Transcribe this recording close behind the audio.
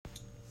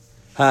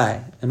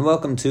Hi, and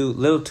welcome to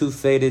Little Too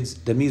Faded's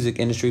The Music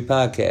Industry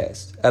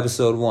Podcast,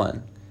 Episode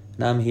 1.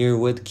 And I'm here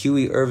with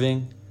QE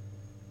Irving,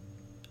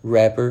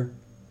 rapper,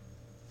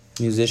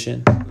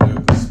 musician,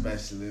 Lyrical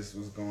specialist.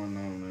 What's going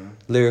on, man?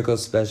 lyrical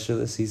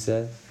specialist, he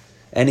said.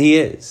 And he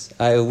is.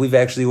 We've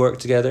actually worked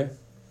together.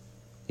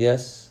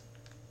 Yes?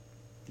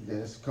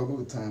 Yes, a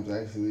couple of times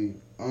actually.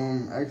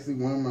 Actually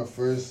one of my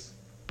first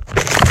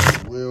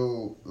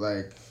real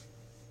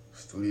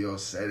studio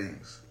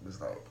settings was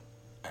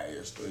at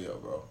your studio,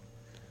 bro.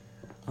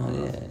 Oh,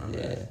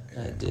 yeah.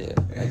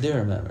 I do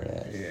remember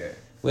that. Yeah.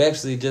 We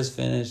actually just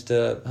finished,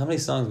 how many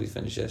songs we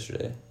finished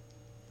yesterday?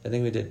 I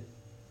think we did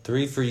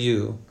 3 for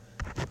you.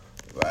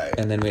 Right.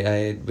 And then we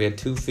had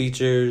 2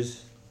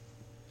 features.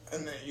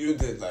 And then you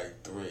did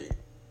 3.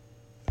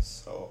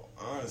 So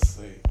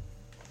honestly,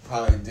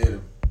 probably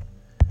did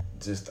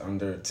just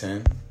under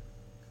 10.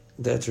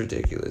 That's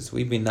ridiculous.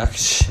 We knock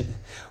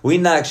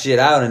shit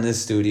out in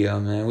this studio,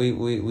 man.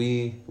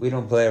 We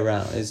don't play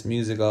around. It's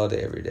music all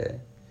day, every day.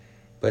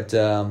 But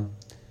I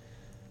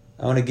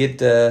want to get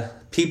the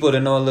people to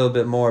know a little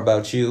bit more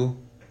about you.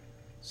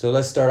 So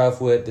let's start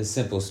off with the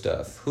simple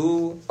stuff.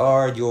 Who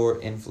are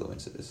your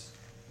influences?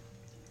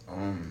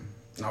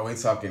 Are we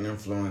talking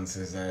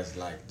influences as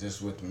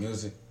just with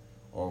music,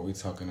 or are we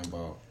talking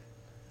about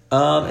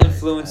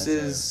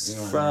Influences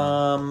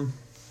from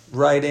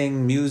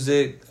writing,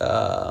 music,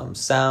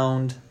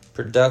 sound,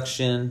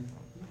 production.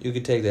 You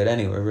could take that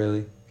anywhere,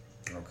 really.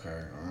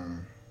 Okay.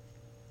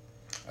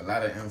 A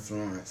lot of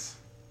influence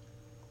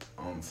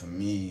for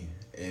me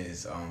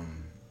is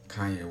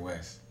Kanye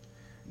West.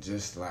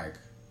 Just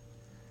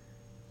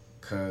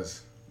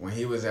cause when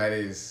he was at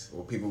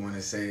what people want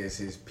to say is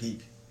his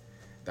peak,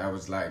 that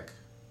was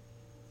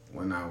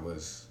when I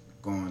was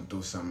going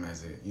through something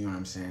as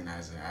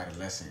an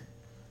adolescent.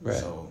 Right.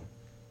 So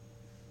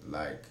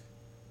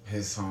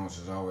his songs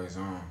was always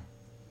on,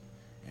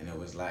 and it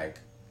was I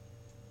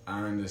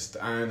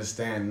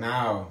understand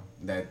now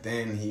that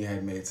then he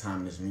had made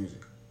timeless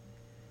music,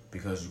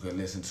 because you could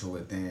listen to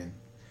it then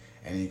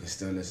and you could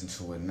still listen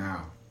to it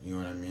now, you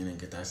know what I mean, and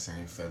get that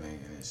same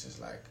feeling. And it's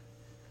just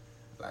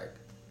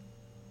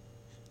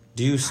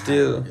do you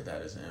still look at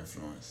that as an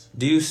influence?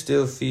 Do you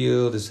still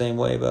feel the same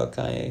way about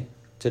Kanye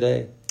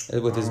today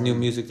with his new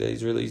music that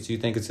he's released? Do you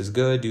think it's as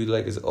good? Do you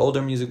like his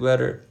older music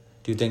better?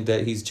 Do you think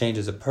that he's changed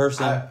as a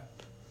person?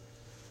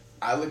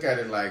 I look at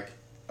it like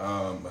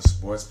a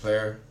sports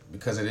player,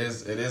 because it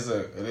is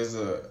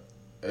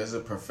a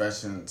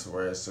profession to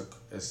where it's a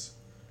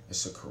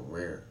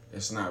career.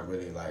 It's not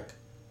really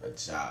a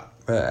job.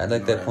 Right, I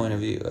like that point of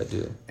view. I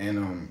do.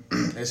 And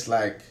it's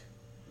like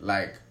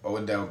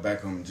Odell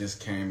Beckham just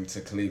came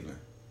to Cleveland.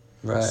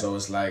 Right. So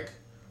it's now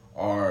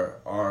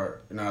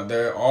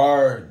there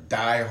are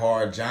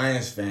diehard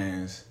Giants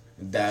fans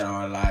that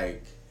are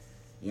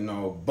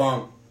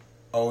bump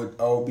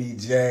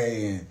OBJ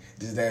and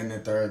this, that, and the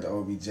third to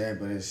OBJ,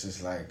 but it's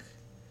just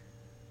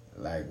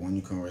when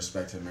you can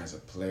respect him as a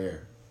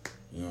player,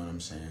 you know what I'm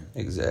saying?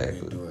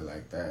 Exactly. You do it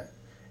like that,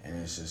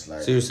 and it's just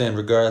So you're saying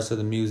regardless of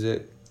the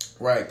music,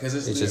 right? Because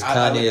it's just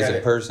Kanye as a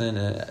person,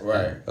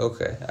 right?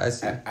 Okay, I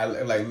see.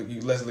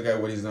 Let's look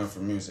at what he's done for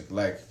music.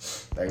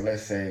 Let's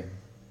say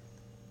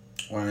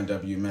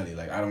YNW Melly.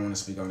 I don't want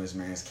to speak on this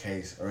man's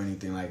case or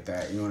anything like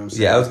that. You know what I'm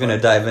saying? Yeah, I was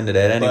gonna dive into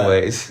that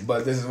anyways.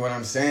 But this is what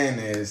I'm saying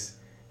is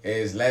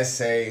let's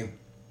say,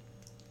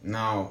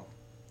 now,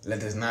 let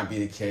this not be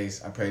the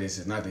case. I pray this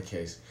is not the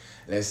case.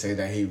 Let's say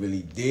that he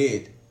really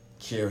did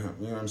kill him.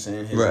 You know what I'm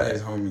saying?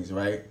 His homies,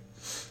 right?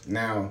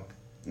 Now,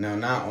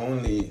 not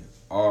only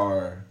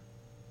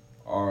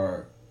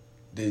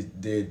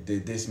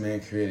did this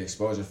man create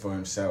exposure for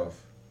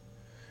himself,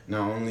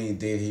 not only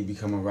did he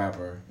become a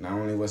rapper, not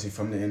only was he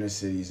from the inner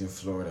cities in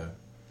Florida,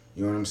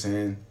 you know what I'm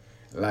saying?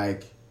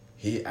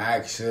 He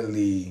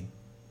actually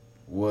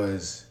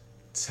was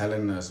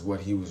telling us what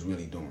he was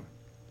really doing.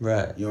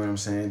 Right. You know what I'm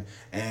saying?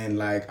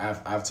 And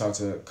I've talked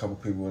to a couple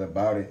people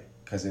about it,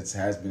 because it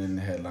has been in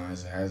the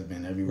headlines, it has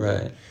been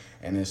everywhere. Right.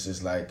 And it's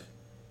just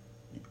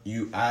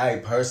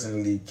I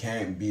personally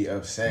can't be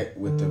upset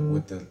with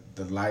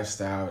the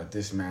lifestyle that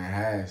this man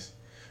has,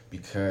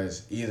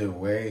 because either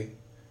way,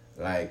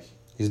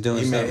 he's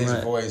doing he made something his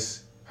right.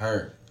 voice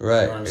heard.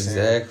 Right. You know what I'm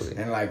Exactly. saying?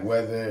 And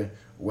whether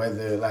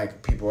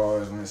people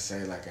always want to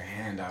say a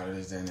handout or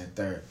this, that, and the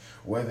third.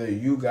 Whether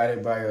you got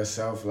it by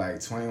yourself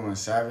 21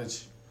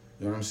 Savage,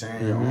 you know what I'm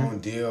saying? Mm-hmm. Your own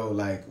deal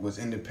was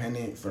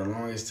independent for the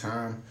longest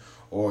time,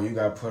 or you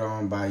got put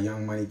on by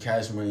Young Money,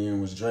 Cash Money,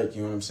 and was Drake,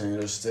 you know what I'm saying?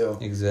 They're still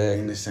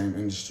in the same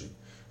industry.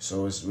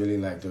 So it's really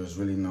there's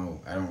really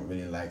I don't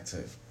really like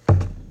to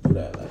do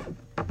that.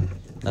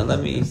 Now let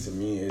me. To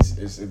me,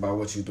 it's about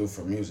what you do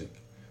for music.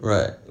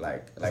 Right.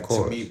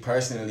 To me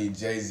personally,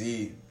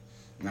 Jay-Z.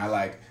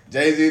 Now,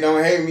 Jay-Z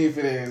don't hate me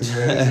for this,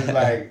 but it's just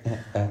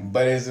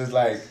but it's just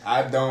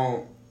I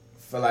don't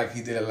feel like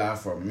he did a lot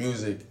for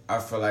music. I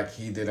feel like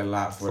he did a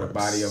lot for the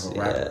body of a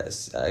rapper.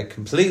 Yes, I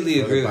completely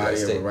agree with that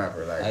statement.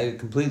 statement. Rapper, I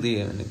completely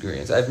am in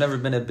agreement. I've never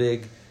been a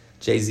big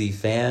Jay-Z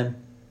fan.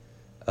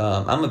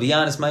 I'm gonna be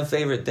honest. My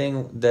favorite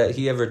thing that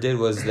he ever did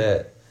was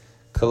that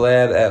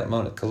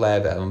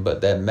collab album,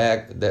 but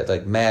that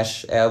like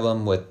Mash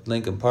album with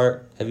Linkin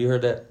Park. Have you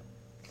heard that?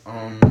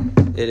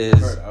 It is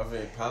heard of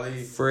it.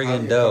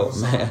 friggin' dope,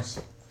 man.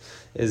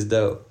 It's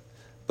dope.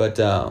 But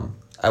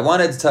I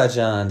wanted to touch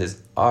on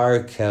this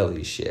R.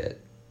 Kelly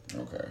shit.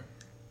 Okay.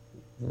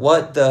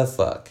 What the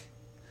fuck?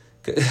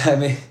 I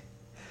mean,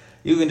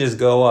 you can just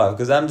go off,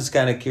 because I'm just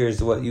kind of curious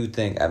to what you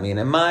think. I mean,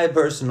 in my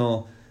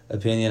personal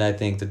opinion, I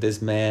think that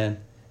this man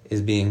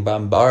is being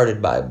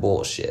bombarded by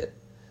bullshit.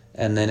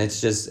 And then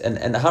it's just...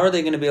 And how are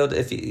they going to be able to...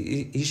 If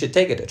he should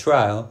take it to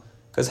trial,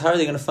 because how are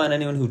they going to find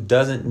anyone who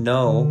doesn't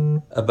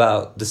know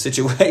about the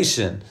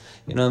situation?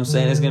 You know what I'm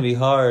saying? It's going to be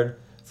hard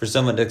for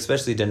someone to,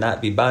 especially to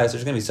not be biased.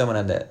 There's going to be someone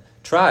on that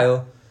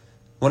trial.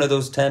 One of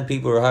those 10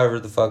 people or however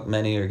the fuck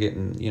many are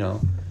getting, you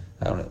know...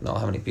 I don't know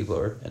how many people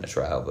are in a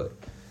trial, but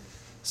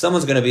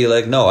someone's going to be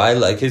like, no, I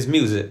like his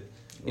music.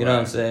 You know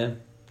what I'm saying?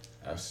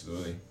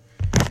 Absolutely.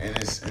 And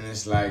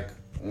it's like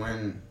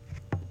when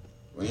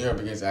you're up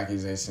against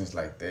accusations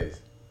like this,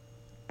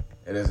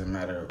 it doesn't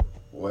matter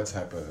what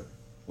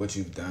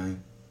you've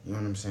done. You know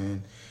what I'm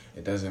saying?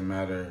 It doesn't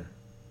matter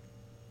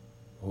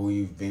who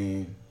you've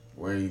been,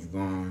 where you've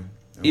gone.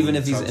 Even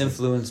if he's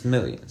influenced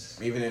millions.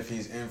 Even if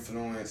he's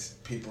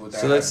influenced people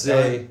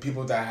that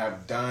people that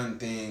have done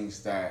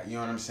things that, you know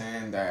what I'm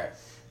saying, that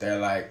they're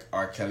like,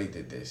 R. Kelly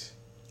did this.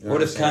 You know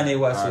what if Kanye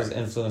West was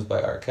influenced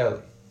by R.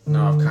 Kelly?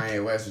 No, if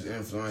Kanye West was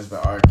influenced by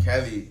R.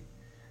 Kelly,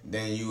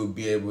 then you would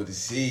be able to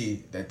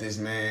see that this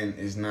man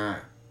is not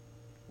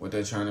what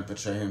they're trying to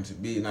portray him to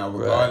be. Now,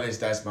 regardless,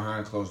 that's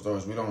behind closed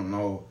doors. We don't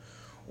know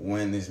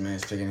when this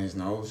man's picking his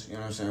nose. You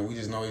know what I'm saying? We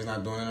just know he's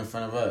not doing it in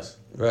front of us.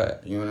 Right.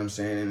 You know what I'm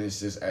saying? And it's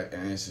just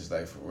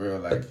like, for real,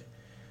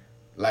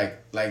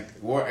 like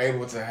we're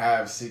able to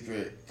have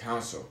secret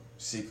counsel,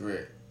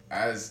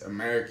 as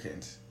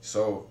Americans.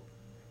 So,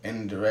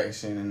 in the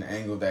direction and the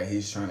angle that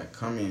he's trying to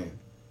come in,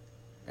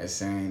 as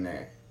saying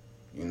that,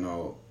 you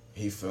know,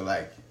 he feel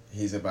like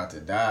he's about to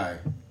die,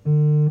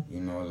 you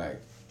know, like,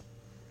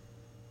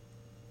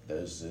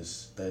 there's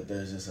just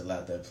a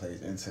lot that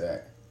plays into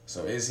that.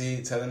 So is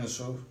he telling the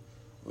truth?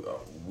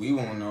 We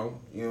won't know.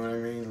 You know what I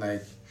mean?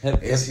 Like,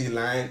 is he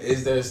lying?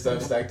 Is there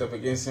stuff stacked up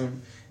against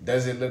him?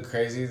 Does it look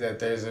crazy that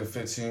there's a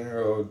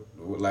 15-year-old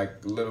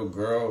like little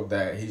girl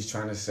that he's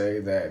trying to say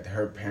that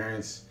her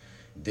parents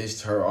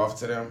dished her off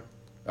to them?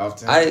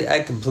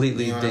 I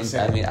completely think.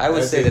 I mean, I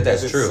would say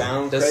that's true.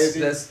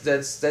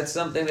 That's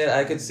something that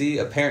I could see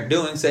a parent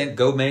doing, saying,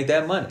 "Go make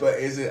that money." But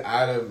is it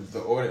out of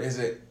the order? Is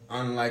it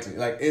unlikely?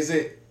 Like, is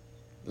it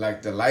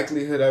like the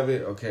likelihood of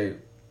it? Okay,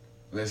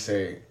 let's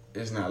say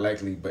it's not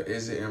likely, but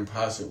is it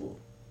impossible?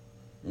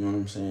 You know what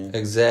I'm saying?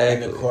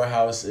 Exactly. And the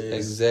courthouse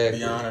is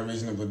beyond a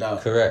reasonable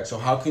doubt. Correct. So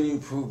how can you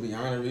prove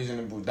beyond a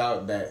reasonable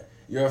doubt that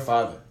you're a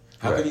father?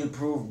 How can you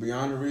prove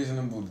beyond a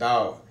reasonable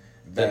doubt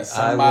that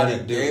somebody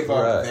gave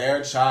up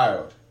their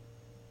child?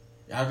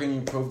 How can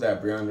you prove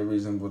that beyond a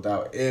reasonable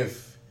doubt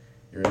if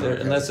you're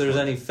unless there's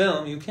any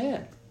film, you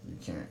can't. You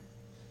can't.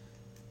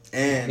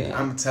 And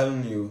I'm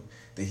telling you,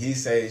 the he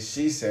say,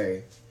 she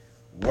say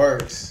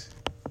works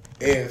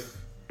if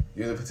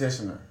you're the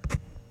petitioner.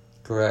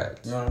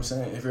 Correct. You know what I'm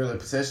saying? If you're the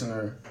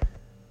petitioner,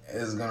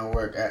 it's going to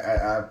work.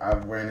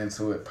 I've ran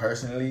into it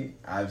personally.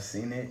 I've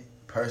seen it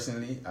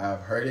personally.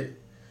 I've heard it.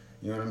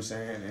 You know what I'm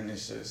saying? And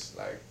it's just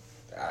like,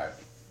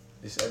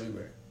 it's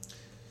everywhere.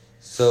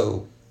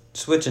 So,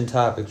 switching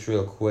topics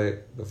real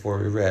quick before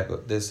we wrap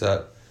this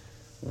up.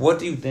 What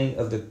do you think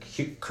of the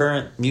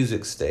current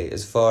music state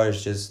as far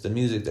as just the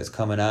music that's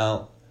coming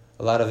out?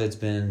 A lot of it's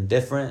been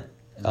different.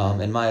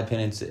 In my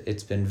opinion,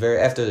 it's been very...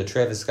 After the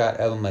Travis Scott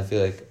album, I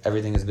feel like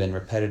everything has been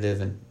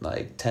repetitive and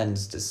like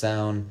tends to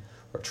sound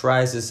or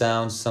tries to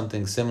sound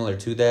something similar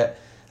to that.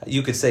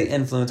 You could say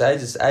influence. I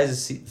just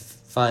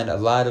find a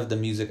lot of the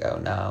music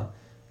out now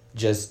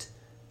just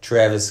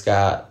Travis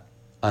Scott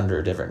under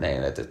a different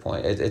name at this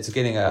point. It's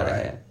getting out of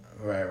hand.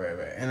 Right.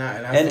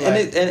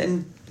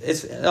 And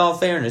it's in all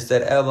fairness,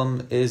 that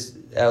album is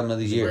album of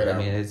the year. I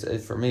mean, it's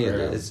for me,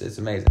 it's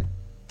amazing.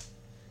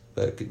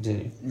 But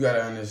continue. You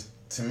gotta understand.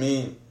 To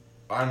me,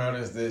 I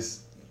noticed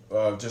this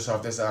just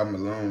off this album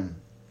alone.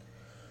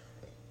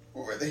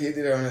 Whether he did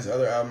it on his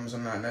other albums,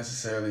 I'm not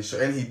necessarily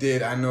sure. And he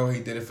did. I know he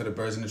did it for the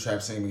Birds in the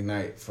Trap Sing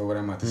McKnight. For what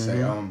I'm about to say,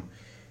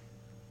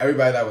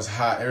 everybody that was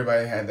hot,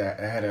 everybody had that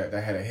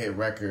had a hit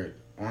record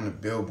on the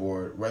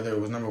Billboard, whether it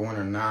was number one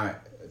or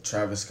not.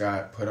 Travis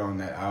Scott put on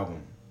that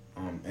album,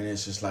 and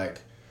it's just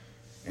like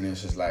he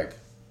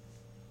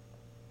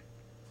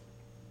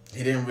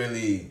didn't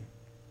really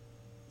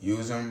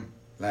use them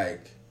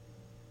like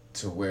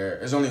to where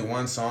there's only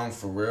one song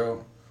for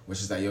real, which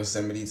is that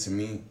Yosemite to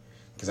me,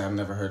 because I've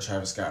never heard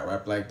Travis Scott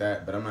rap like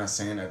that. But I'm not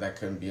saying that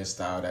couldn't be a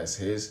style that's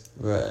his.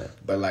 Right.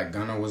 But like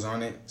Gunna was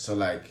on it, so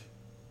like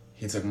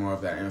he took more of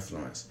that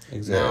influence.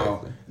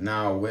 Exactly.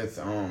 Now with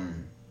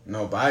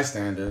No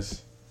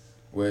Bystanders,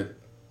 with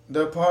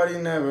The Party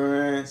Never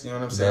Ends, you know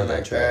what I'm saying?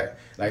 Like that.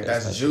 Like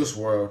that's Juice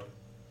WRLD.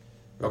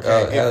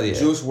 Okay, if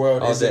Juice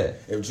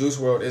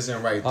WRLD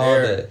isn't right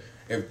there,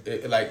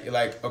 if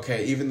like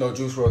okay, even though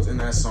Juice WRLD's in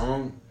that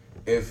song,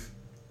 if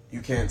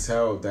you can't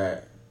tell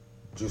that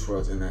Juice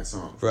WRLD's in that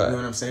song. Right. You know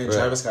what I'm saying? Right.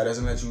 Travis Scott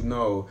doesn't let you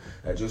know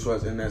that Juice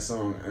WRLD's in that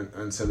song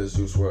until it's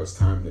Juice WRLD's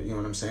time. You know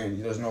what I'm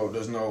saying? There's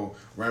no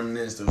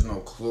remnants. There's no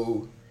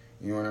clue.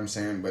 You know what I'm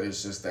saying? But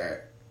it's just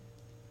that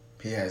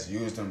he has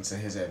used them to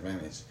his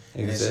advantage.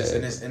 Exactly. And it's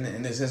just,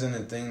 and this isn't a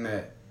thing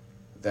that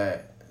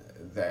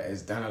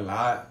is done a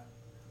lot,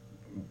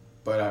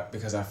 but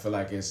because I feel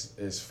like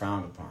it's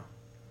frowned upon.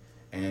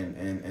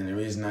 And the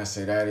reason I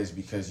say that is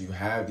because you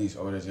have these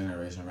older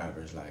generation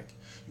rappers, like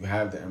you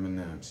have the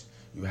Eminems,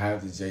 you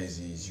have the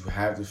Jay-Z's, you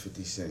have the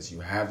 50 Cents, you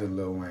have the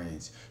Lil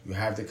Waynes, you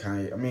have the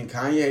Kanye. I mean,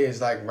 Kanye is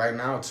like right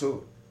now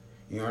too.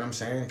 You know what I'm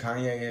saying?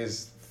 Kanye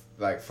is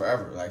like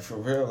forever, like for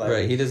real. Like,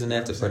 right, he doesn't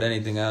have to put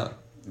anything out.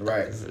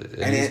 Right,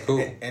 and he's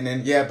cool. And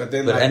then yeah, but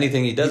then but like,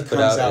 anything he does he put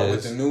comes out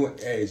with is the new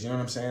age. You know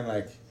what I'm saying?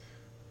 Like,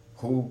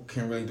 who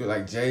can really do it?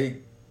 Like Jay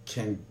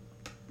can.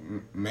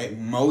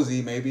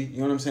 Mosey maybe, you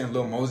know what I'm saying?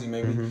 Lil Mosey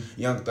maybe,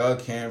 Young Thug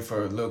can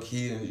for Lil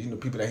Key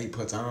and people that he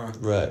puts on.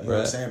 Right, you know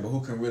what I'm saying? But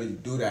who can really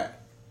do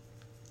that?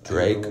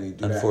 Drake, really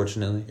do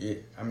unfortunately. That? Yeah,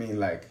 I mean,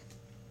 like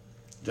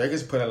Drake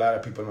has put a lot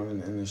of people on in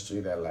the industry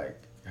that like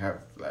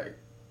have like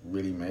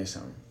really made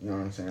something. You know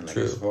what I'm saying? Like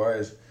True.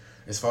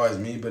 as far as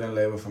me building a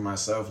label for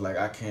myself, like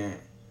I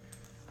can't.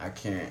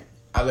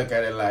 I look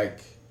at it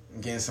like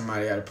getting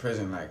somebody out of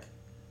prison. Like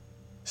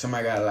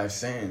somebody got a life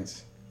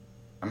sentence.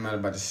 I'm not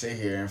about to sit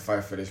here and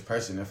fight for this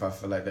person if I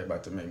feel like they're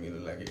about to make me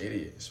look like an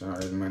idiot, spend all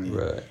this money,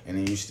 right. And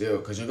then you still,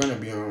 because you're gonna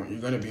be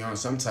on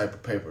some type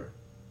of paper,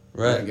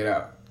 right? You're gonna get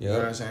out. Yep. You know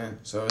what I'm saying?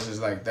 So it's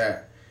just like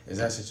that. It's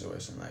that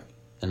situation. Like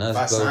and if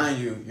I sign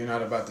you, you're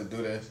not about to do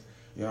this.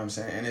 You know what I'm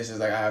saying? And it's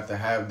just like I have to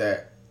have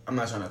that. I'm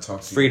not trying to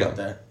talk to freedom. You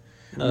about that.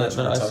 No, I'm not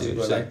trying to talk to you,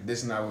 but like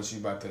this is not what you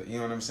about to. You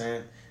know what I'm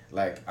saying?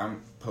 Like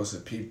I'm supposed to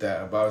peep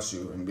that about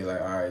you and be like,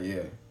 all right, yeah.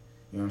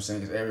 You know what I'm saying?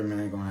 Because every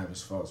man gonna have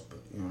his faults, but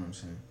you know what I'm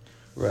saying?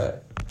 Right.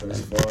 But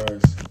as far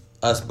as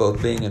us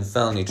both being in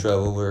felony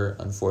trouble, we're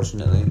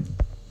unfortunately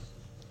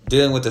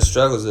dealing with the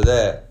struggles of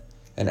that.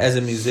 And as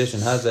a musician,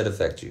 how does that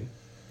affect you?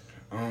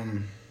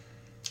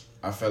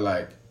 I feel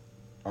like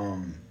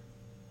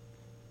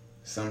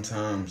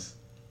sometimes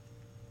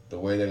the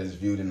way that it's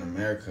viewed in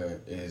America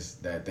is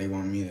that they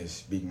want me to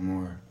speak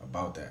more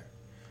about that.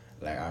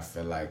 Like I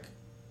feel like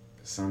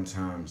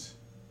sometimes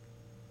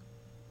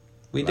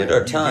we did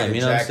our time,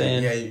 you know what I'm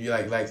saying? Yeah, you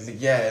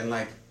and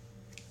like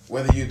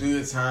whether you do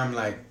your time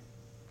like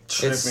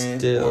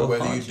tripping or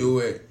whether you do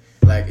it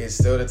like it's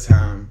still the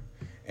time,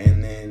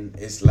 and then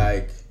it's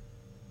like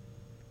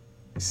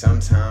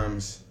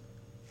sometimes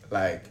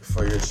like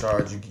for your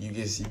charge you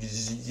get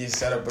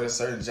set up with a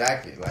certain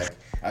jacket, like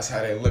that's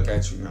how they look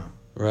at you now.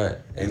 Right.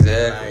 And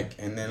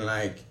exactly. And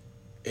then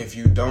if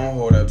you don't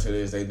hold up to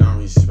this, they don't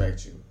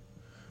respect you.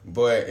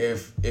 But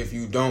if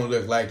you don't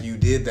look like you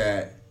did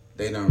that,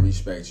 they don't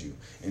respect you.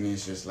 And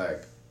it's just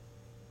like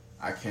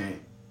I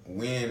can't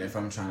win if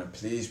I'm trying to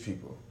please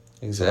people.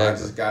 Exactly. So I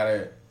just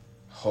gotta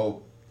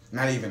hope.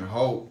 Not even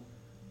hope.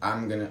 I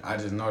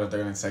just know that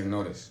they're gonna take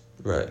notice.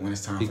 Right. When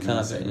it's time Be for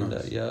them to take confident in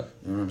notice. that, yeah.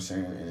 You know what I'm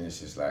saying? And it's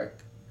just like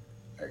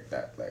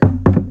that. Like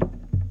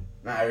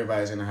not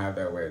everybody's gonna have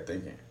that way of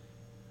thinking.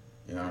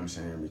 You know what I'm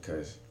saying?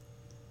 Because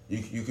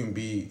you can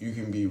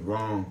be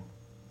wrong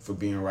for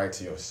being right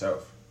to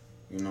yourself.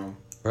 You know?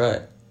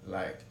 Right.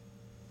 Like,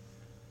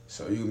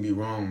 so you can be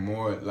wrong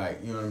more, like,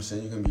 you know what I'm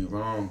saying? You can be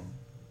wrong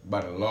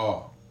by the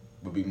law,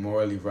 but be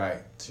morally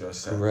right to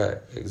yourself.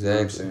 Correct.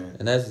 Exactly. You know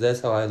and that's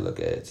how I look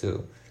at it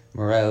too.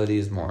 Morality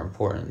is more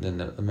important than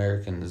the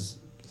Americans'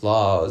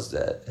 laws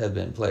that have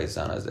been placed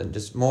on us, and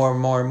just more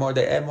and more,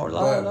 they add more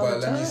laws.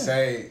 But let me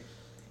say,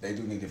 they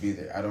do need to be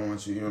there. I don't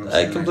want you. You know what I'm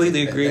saying? I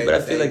completely agree, but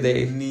I feel like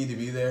they need to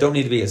be there. Don't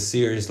need to be as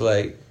serious.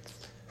 Like,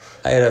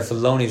 I had a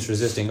felonious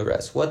resisting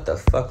arrest. What the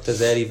fuck does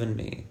that even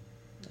mean?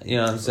 You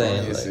know what I'm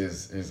saying? This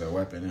is a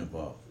weapon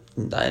involved.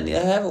 I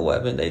have a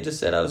weapon. They just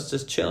said I was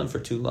just chilling for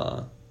too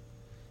long.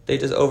 They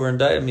just over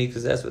indicted me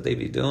because that's what they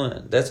be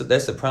doing. That's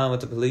the problem with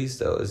the police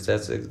though. Is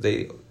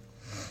they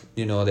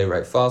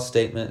write false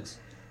statements,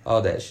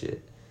 all that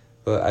shit.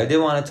 But I did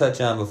want to touch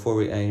on before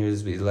we end.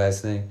 Here's be the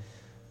last thing.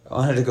 I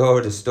wanted to go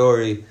over the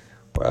story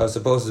where I was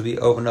supposed to be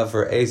opening up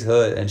for Ace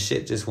Hood and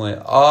shit just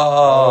went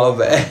all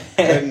bad.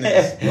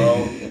 Goodness,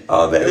 bro.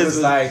 All bad. It was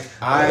like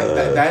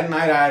that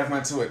night I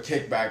went to a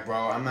kickback, bro.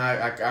 I'm not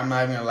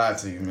even gonna lie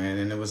to you, man.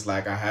 And it was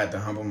like I had to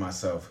humble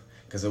myself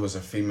because it was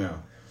a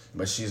female,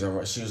 but she was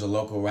a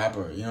local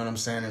rapper. You know what I'm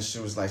saying? And she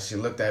was like, she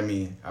looked at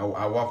me.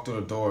 I walked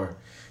through the door.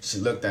 She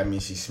looked at me.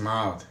 She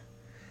smiled,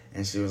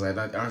 and she was like,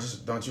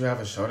 "Don't you have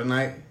a show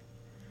tonight?"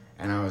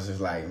 And I was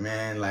just like,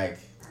 man, like.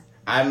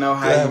 I know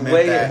how you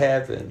meant that. It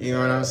happened. You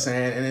know what I'm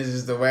saying? And it's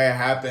just the way it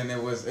happened.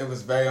 It was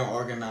very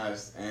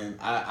unorganized, and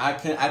I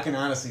can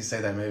honestly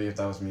say that maybe if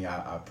that was me,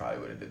 I probably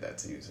would have did that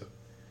to you too.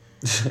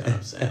 You know what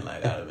I'm saying?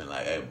 Like I'd have been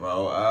like, hey,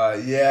 bro,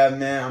 yeah,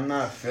 man, I'm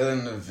not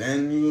feeling the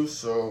venue,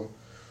 so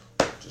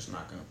I'm just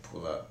not gonna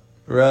pull up.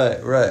 Right.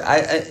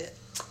 I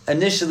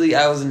initially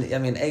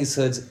Ace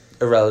Hood's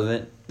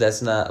irrelevant.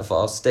 That's not a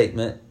false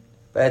statement.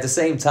 But at the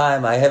same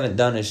time, I haven't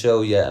done a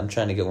show yet. I'm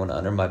trying to get one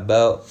under my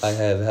belt. I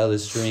have hella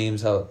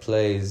streams, how it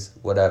plays,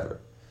 whatever.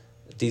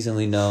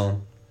 Decently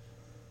known.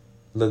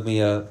 Look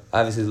me up.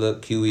 Obviously,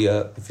 look QE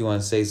up. If you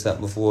want to say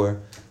something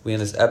before we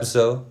end this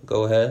episode,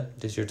 go ahead.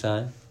 This your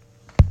time.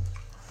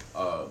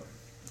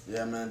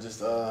 Yeah, man,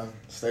 just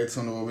stay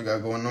tuned to what we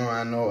got going on.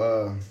 I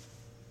know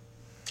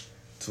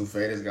Two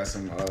Faded got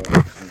some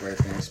great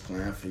things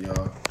planned for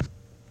y'all.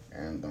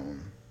 And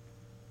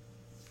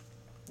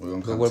we're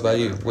gonna come. But what about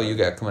you? What you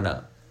got coming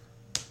out?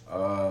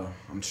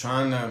 I'm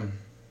trying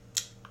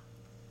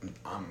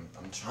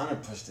to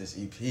push this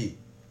EP,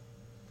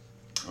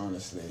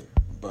 honestly,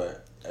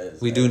 but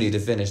we do need to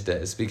finish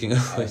that. Speaking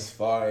of which,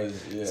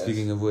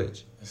 speaking of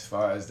which, as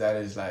far as that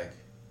is like,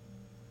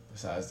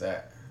 besides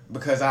that,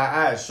 because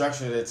I had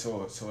structured it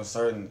to a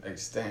certain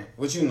extent,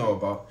 which you know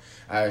about.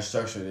 I had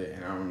structured it,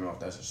 and I don't know if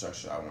that's a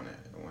structure I want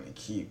to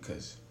keep,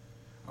 because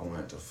I want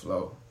it to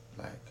flow,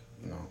 like,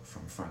 you know,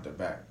 from front to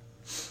back.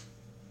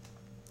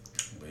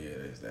 But yeah,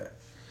 there's that.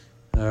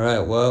 All right,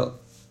 well,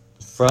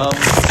 from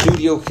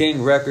Studio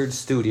King Records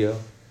Studio,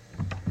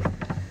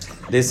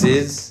 this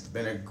is... It's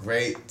been a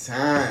great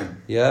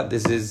time. Yep,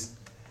 this is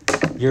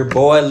your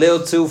boy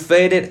Lil Two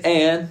Faded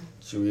and...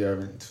 Chewy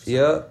Urban.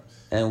 Yep,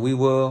 and we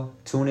will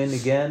tune in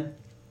again,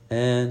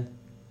 and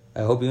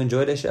I hope you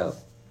enjoy the show.